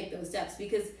have to make those steps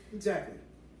because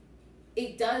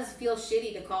it does feel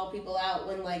shitty to call people out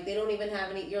when they don't even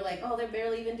have any. You're like, oh, they're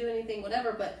barely even doing anything,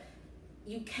 whatever. But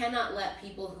you cannot let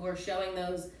people who are showing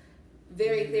those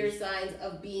very clear signs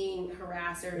of being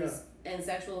harassers and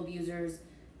sexual abusers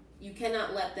you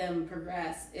cannot let them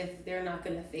progress if they're not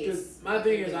going to face. Because my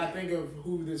thing is, I think of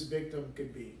who this victim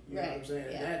could be. You know what I'm saying?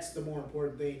 Yeah. That's the more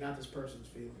important thing, not this person's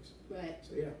feelings. Right.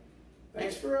 So yeah.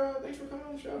 Thanks for coming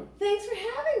on the show. Thanks for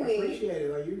having me. I appreciate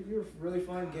it. Like you're a really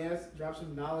fun guest. Drop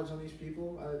some knowledge on these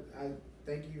people. I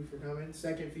thank you for coming.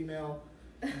 Second female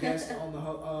guest on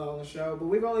the show, but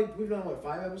we've done what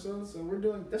 5 episodes, so we're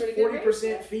doing that's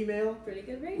 40% female. Pretty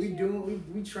good ratio.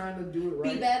 We trying to do it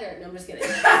right. Be better. No, I'm just kidding.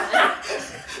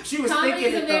 She was Comedy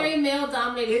thinking is a very male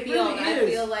dominated field. Really I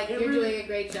feel like you're doing a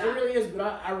great job. It really is,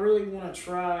 but I really want to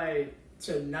try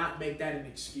to not make that an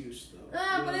excuse though.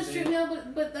 But it's true. No,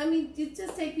 but I mean, you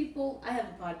just take people. I have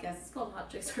a podcast. It's called Hot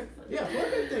Chicks Aren't Funny. Yeah, what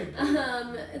a good thing.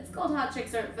 It's called Hot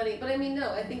Chicks Aren't Funny. But I mean, no,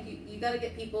 I think you got to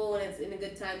get people when it's in a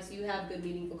good time, so you have good,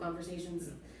 meaningful conversations.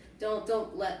 Yeah.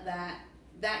 Don't let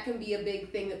that can be a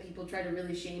big thing that people try to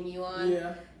really shame you on.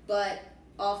 Yeah. But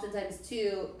oftentimes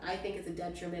too, I think it's a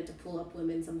detriment to pull up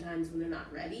women sometimes when they're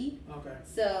not ready. Okay.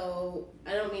 So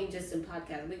I don't mean just in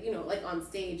podcasts, but like on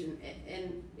stage,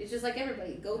 and it's just like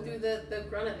everybody go through the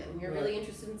grunt of it. When you're really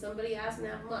interested in somebody, ask and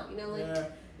have them up. Yeah,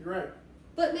 you're right.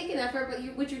 But make an effort.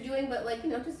 But what you're doing, but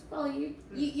just follow you.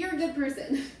 You're a good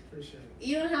person. Appreciate it.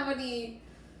 You don't have any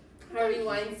Harvey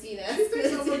Weinstein. She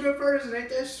thinks I'm a good person. Ain't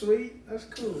that sweet? That's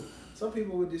cool. Some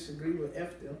people would disagree with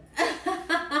F them.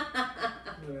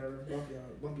 Whatever.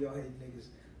 Bump y'all hating niggas.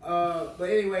 But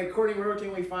anyway, Courtney, where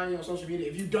can we find you on social media?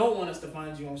 If you don't want us to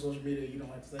find you on social media, you don't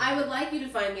have to say. I would like you to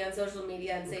find me on social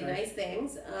media and say nice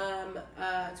things.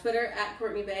 Twitter at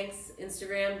Courtney Banks,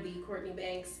 Instagram the Courtney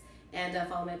Banks, and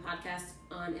follow my podcast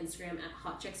on Instagram at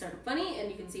Hot Chicks Aren't Funny, and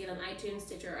you can see it on iTunes,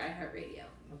 Stitcher, or iHeartRadio.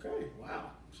 Okay.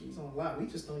 Wow. She's on a lot. We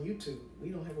just on YouTube. We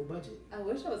don't have a budget. I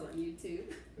wish I was on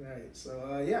YouTube. Right.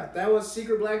 So, that was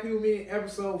Secret Black People Meeting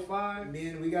episode 5.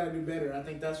 Men, we got to do better. I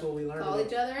think that's what we learned. Call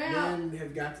each other out. Men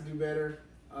have got to do better.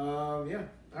 Yeah.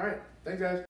 All right. Thanks, guys.